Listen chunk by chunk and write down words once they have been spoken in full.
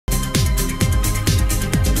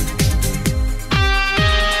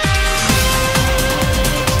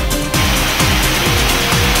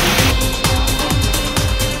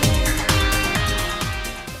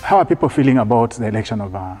are people feeling about the election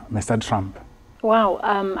of Mr. Trump? Wow,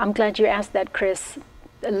 I'm glad you asked that, Chris.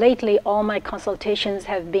 Lately, all my consultations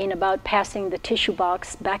have been about passing the tissue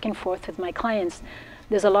box back and forth with my clients.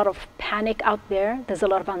 There's a lot of panic out there. There's a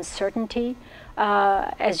lot of uncertainty.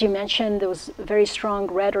 As you mentioned, there was very strong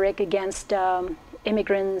rhetoric against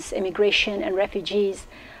immigrants, immigration, and refugees.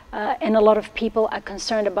 And a lot of people are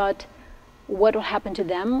concerned about what will happen to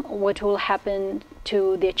them, what will happen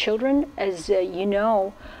to their children. As you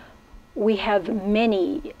know, we have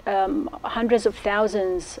many, hundreds of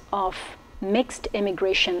thousands of mixed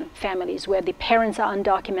immigration families where the parents are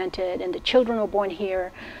undocumented and the children are born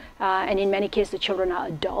here. And in many cases, the children are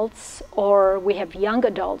adults, or we have young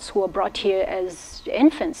adults who are brought here as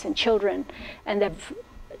infants and children, and they've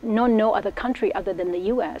known no other country other than the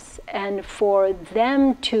US. And for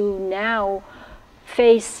them to now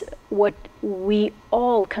face what we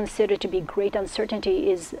all consider to be great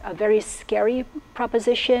uncertainty is a very scary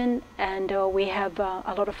proposition, and we have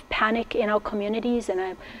a lot of panic in our communities, and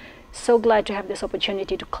I'm so glad to have this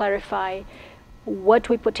opportunity to clarify what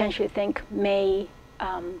we potentially think may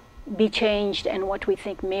be changed and what we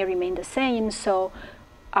think may remain the same, so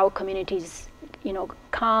our communities,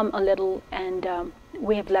 calm a little and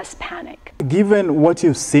we have less panic. Given what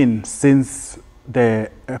you've seen since the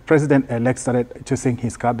president-elect started choosing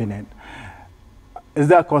his cabinet, is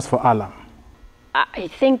there a cause for alarm? I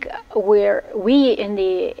think we in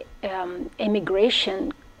the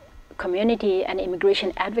immigration community and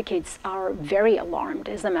immigration advocates are very alarmed,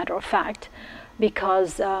 as a matter of fact,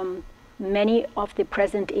 because many of the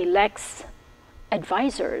president-elect's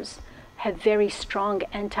advisors have very strong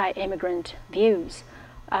anti-immigrant views.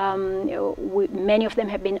 Many of them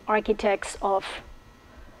have been architects of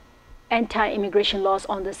anti-immigration laws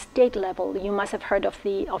on the state level. You must have heard of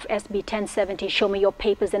SB 1070, Show Me Your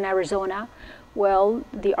Papers in Arizona. Well,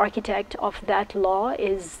 the architect of that law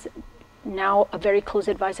is now a very close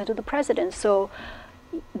advisor to the president. So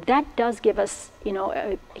that does give us,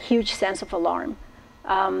 a huge sense of alarm.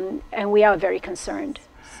 And we are very concerned.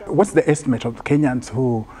 So. What's the estimate of Kenyans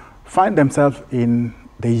who find themselves in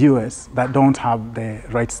the US that don't have the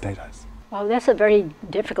right status? Well, that's a very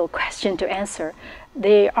difficult question to answer.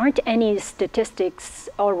 There aren't any statistics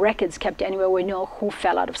or records kept anywhere we know who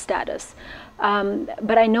fell out of status.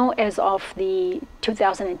 But I know as of the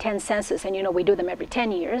 2010 census, and we do them every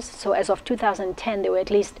 10 years, so as of 2010 there were at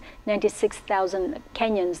least 96,000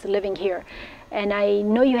 Kenyans living here. And I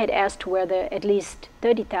know you had asked whether at least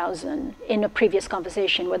 30,000, in a previous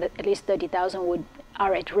conversation, whether at least 30,000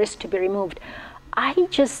 are at risk to be removed. I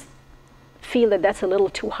just feel that that's a little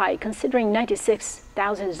too high, considering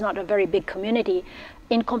 96,000 is not a very big community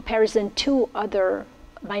in comparison to other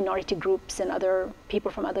minority groups and other people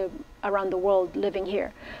from around the world living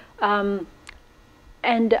here.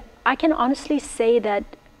 And I can honestly say that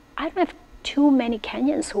I don't have too many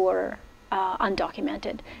Kenyans who are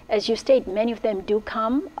undocumented. As you state, many of them do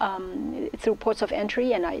come through ports of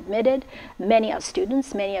entry and are admitted. Many are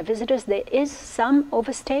students, many are visitors. There is some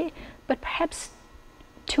overstay, but perhaps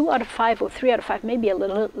 2 out of 5 or 3 out of 5, maybe a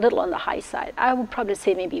little on the high side. I would probably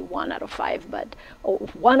say maybe 1 out of 5, or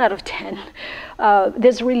 1 out of 10.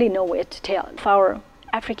 There's really no way to tell. If our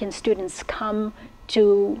African students come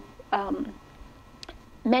to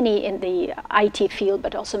many in the IT field,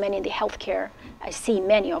 but also many in the healthcare, I see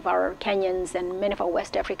many of our Kenyans and many of our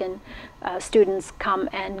West African students come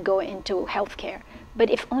and go into healthcare. But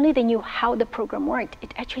if only they knew how the program worked,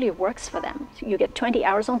 it actually works for them. So you get 20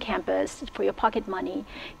 hours on campus for your pocket money.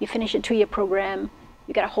 You finish a 2-year program.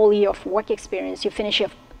 You get a whole year of work experience. You finish your,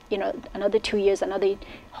 another 2 years, another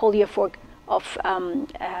whole year of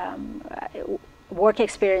work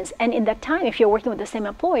experience. And in that time, if you're working with the same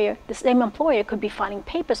employer could be filing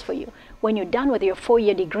papers for you. When you're done with your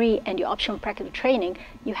 4-year degree and your optional practical training,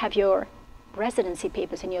 you have your residency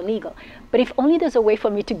papers and you're legal. But if only there's a way for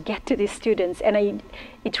me to get to these students, and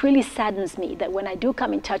it really saddens me that when I do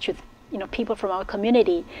come in touch with people from our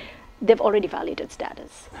community, they've already validated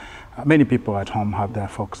status. Many people at home have their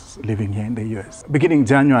folks living here in the US. Beginning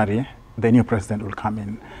January, the new president will come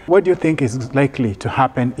in. What do you think is likely to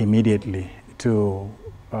happen immediately to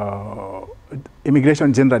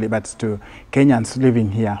immigration generally, but to Kenyans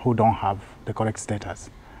living here who don't have the correct status?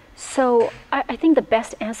 So I think the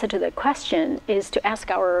best answer to that question is to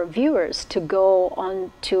ask our viewers to go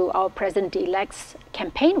on to our president-elect's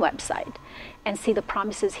campaign website and see the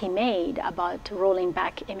promises he made about rolling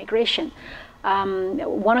back immigration.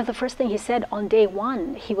 One of the first things he said on day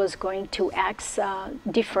one, he was going to axe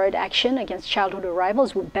deferred action against childhood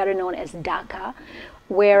arrivals, better known as DACA,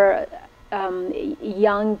 where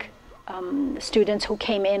young students who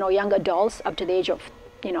came in, or young adults up to the age of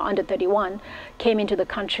under 31, came into the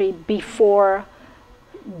country before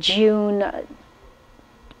June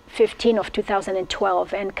 15 of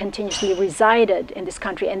 2012 and continuously resided in this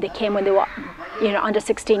country, and they came when they were under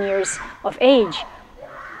 16 years of age.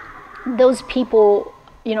 Those people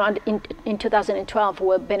in 2012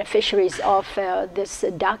 were beneficiaries of this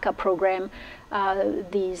DACA program.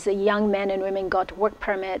 These young men and women got work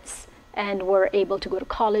permits and were able to go to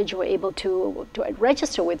college, were able to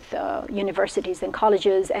register with universities and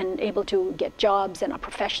colleges, and able to get jobs and are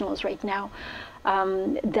professionals right now.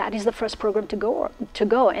 That is the first program to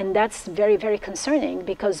go, and that's very, very concerning,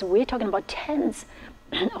 because we're talking about tens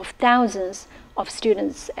of thousands of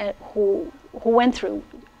students who went through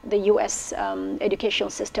the US educational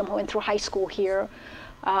system, who went through high school here,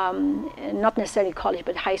 not necessarily college,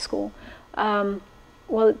 but high school.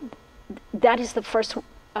 Well, that is the first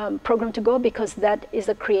program to go, because that is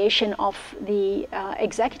the creation of the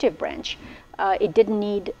executive branch. It didn't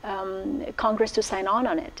need Congress to sign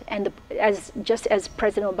on it, and just as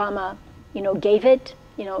President Obama, gave it,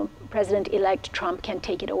 President-elect Trump can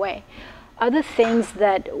take it away. Other things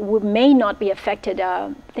that may not be affected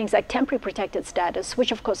are things like temporary protected status,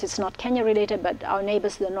 which of course is not Kenya related, but our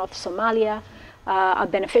neighbors to the north, Somalia, are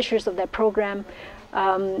beneficiaries of that program.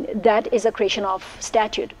 That is a creation of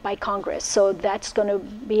statute by Congress, so that's going to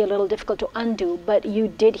be a little difficult to undo. But you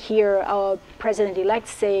did hear our president-elect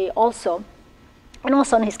say also, and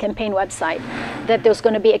also on his campaign website, that there's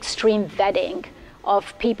going to be extreme vetting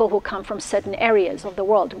of people who come from certain areas of the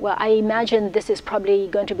world. Well, I imagine this is probably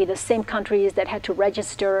going to be the same countries that had to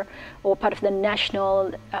register or part of the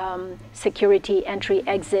national security entry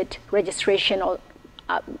exit registration, or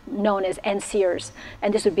known as NCERS,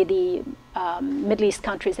 and this would be the Middle East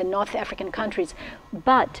countries and North African countries.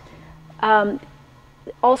 But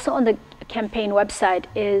also on the campaign website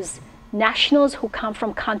is nationals who come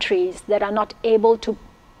from countries that are not able to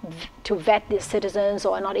vet their citizens,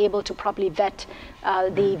 or are not able to properly vet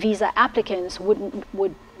the visa applicants,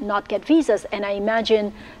 would not get visas. And I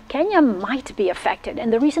imagine Kenya might be affected.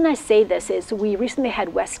 And the reason I say this is we recently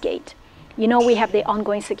had Westgate. We have the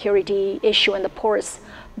ongoing security issue and the porous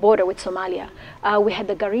border with Somalia. We had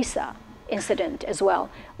the Garissa incident as well.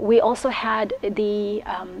 We also had the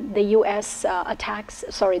U.S.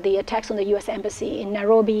 attacks on the U.S. embassy in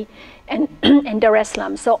Nairobi and Dar es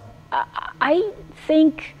Salaam. So I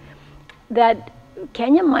think that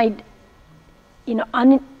Kenya might,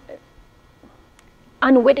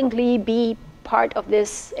 unwittingly be part of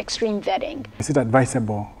this extreme vetting. Is it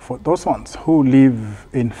advisable for those ones who live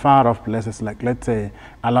in far-off places, like let's say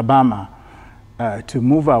Alabama, to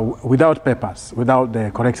move without papers, without the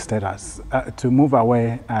correct status, to move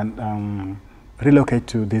away and relocate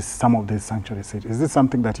to some of these sanctuary cities? Is this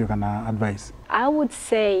something that you can advise? I would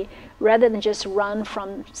say, rather than just run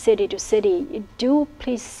from city to city, do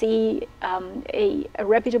please see a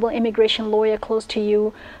reputable immigration lawyer close to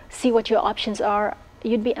you, see what your options are.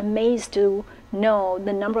 You'd be amazed to know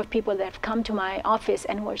the number of people that have come to my office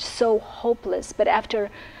and who are so hopeless, but after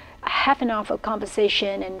a half an hour of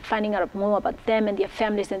conversation and finding out more about them and their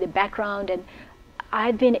families and their background, and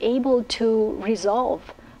I've been able to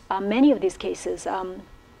resolve many of these cases.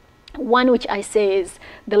 One which I say is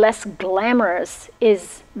the less glamorous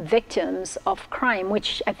is victims of crime,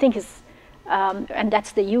 which I think is, and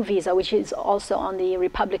that's the U visa, which is also on the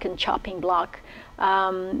Republican chopping block,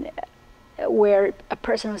 where a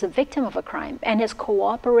person was a victim of a crime and has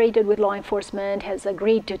cooperated with law enforcement, has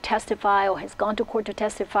agreed to testify or has gone to court to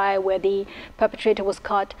testify where the perpetrator was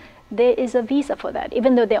caught. There is a visa for that,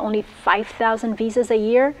 even though there are only 5,000 visas a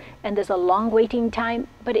year and there's a long waiting time,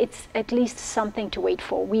 but it's at least something to wait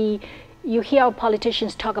for. You hear our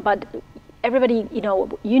politicians talk about everybody,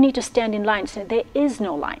 you need to stand in line. So there is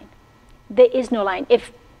no line. There is no line.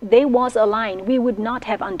 If there was a line, we would not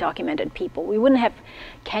have undocumented people. We wouldn't have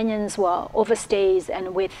Kenyans who are overstays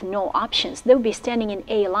and with no options. They would be standing in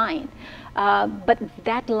a line. But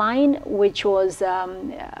that line, which was,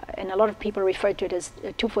 and a lot of people refer to it as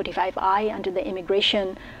 245I under the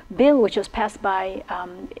immigration bill, which was passed by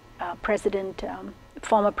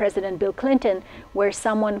former President Bill Clinton, where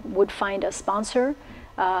someone would find a sponsor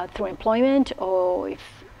through employment or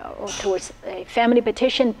towards a family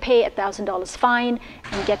petition, pay $1,000 fine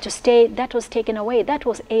and get to stay. That was taken away. That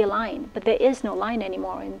was a line, but there is no line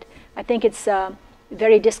anymore. And I think it's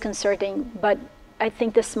very disconcerting, but I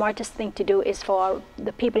think the smartest thing to do is for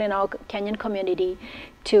the people in our Kenyan community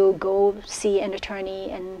to go see an attorney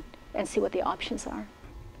and see what the options are.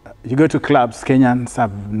 You go to clubs, Kenyans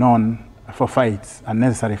have known for fights,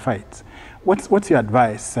 unnecessary fights. What's your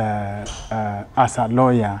advice as a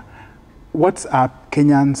lawyer? What are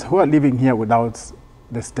Kenyans who are living here without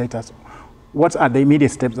the status? what are the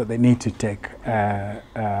immediate steps that they need to take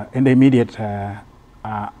in the immediate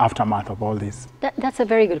aftermath of all this? That's a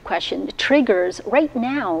very good question. The triggers right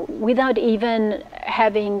now, without even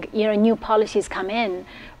having new policies come in,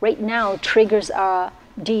 right now triggers are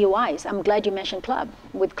DUIs. I'm glad you mentioned club.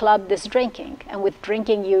 With club, there's drinking, and with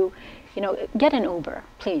drinking, you get an Uber,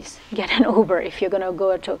 please. Get an Uber if you're going to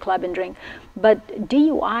go to a club and drink. But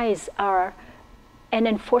DUIs are an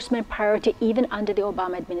enforcement priority even under the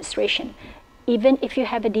Obama administration. Even if you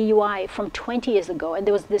have a DUI from 20 years ago, and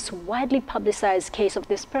there was this widely publicized case of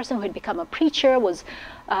this person who had become a preacher, was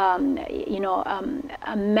a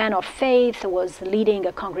man of faith, was leading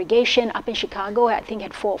a congregation up in Chicago, I think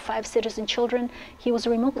had 4 or 5 citizen children, he was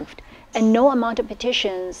removed. And no amount of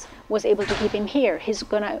petitions was able to keep him here. He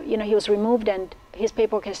was removed and his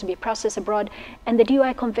paperwork has to be processed abroad. And the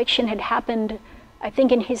DUI conviction had happened, I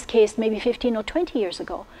think in his case, maybe 15 or 20 years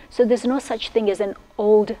ago. So there's no such thing as an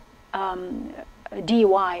old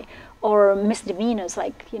DUI or misdemeanors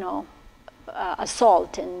like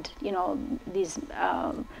assault and these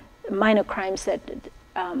minor crimes that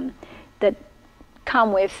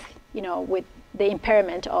come with with the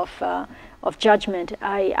impairment of judgment.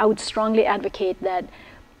 I would strongly advocate that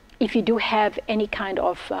if you do have any kind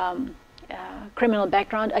of criminal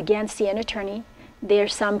background, again, see an attorney. There are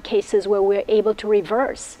some cases where we're able to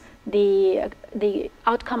reverse the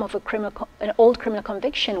outcome of an old criminal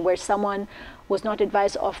conviction where someone was not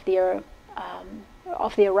advised of their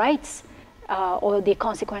rights or the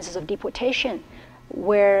consequences of deportation,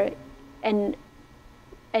 where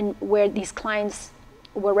these clients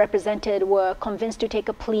were convinced to take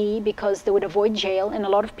a plea because they would avoid jail, and a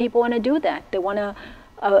lot of people want to do that. They want to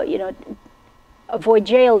avoid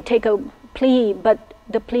jail, take a plea, but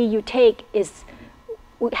the plea you take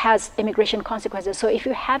has immigration consequences. So if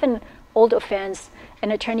you have an old offense,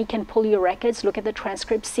 an attorney can pull your records, look at the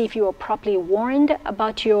transcripts, see if you were properly warned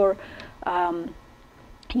about your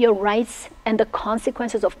rights and the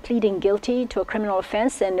consequences of pleading guilty to a criminal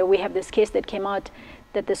offense. And we have this case that came out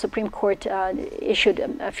that the Supreme Court issued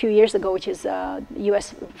a few years ago, which is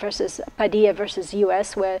US versus Padilla versus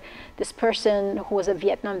US, where this person who was a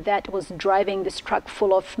Vietnam vet was driving this truck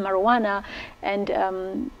full of marijuana, and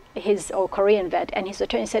Korean vet, and his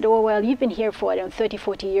attorney said, oh, well, you've been here for 30,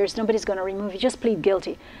 40 years, nobody's going to remove you, just plead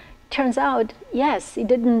guilty. Turns out, yes, it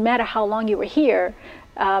didn't matter how long you were here,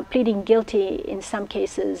 pleading guilty in some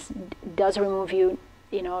cases does remove you,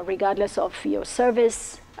 regardless of your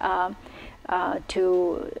service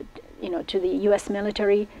to the U.S.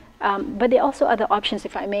 military. But there are also other options,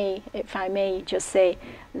 if I may just say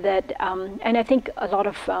that, and I think a lot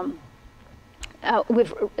of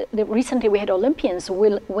recently we had Olympians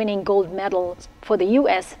winning gold medals for the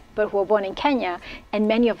U.S., but who were born in Kenya, and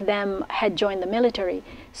many of them had joined the military.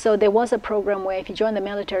 So there was a program where if you join the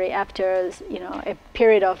military after a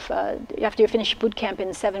period of after you finish boot camp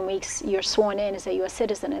in 7 weeks, you're sworn in as a U.S.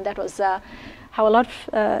 citizen, and that was how a lot of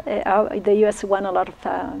the U.S. won a lot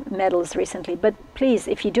of medals recently. But please,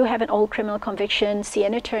 if you do have an old criminal conviction, see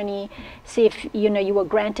an attorney, see if you were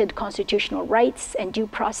granted constitutional rights and due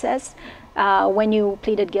process when you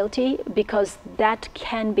pleaded guilty, because that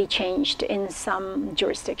can be changed in some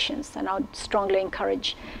jurisdictions. And I would strongly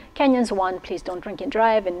encourage Kenyans, one, please don't drink and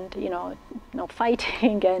drive, and no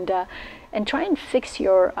fighting, and try and fix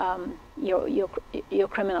your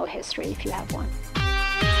criminal history if you have one.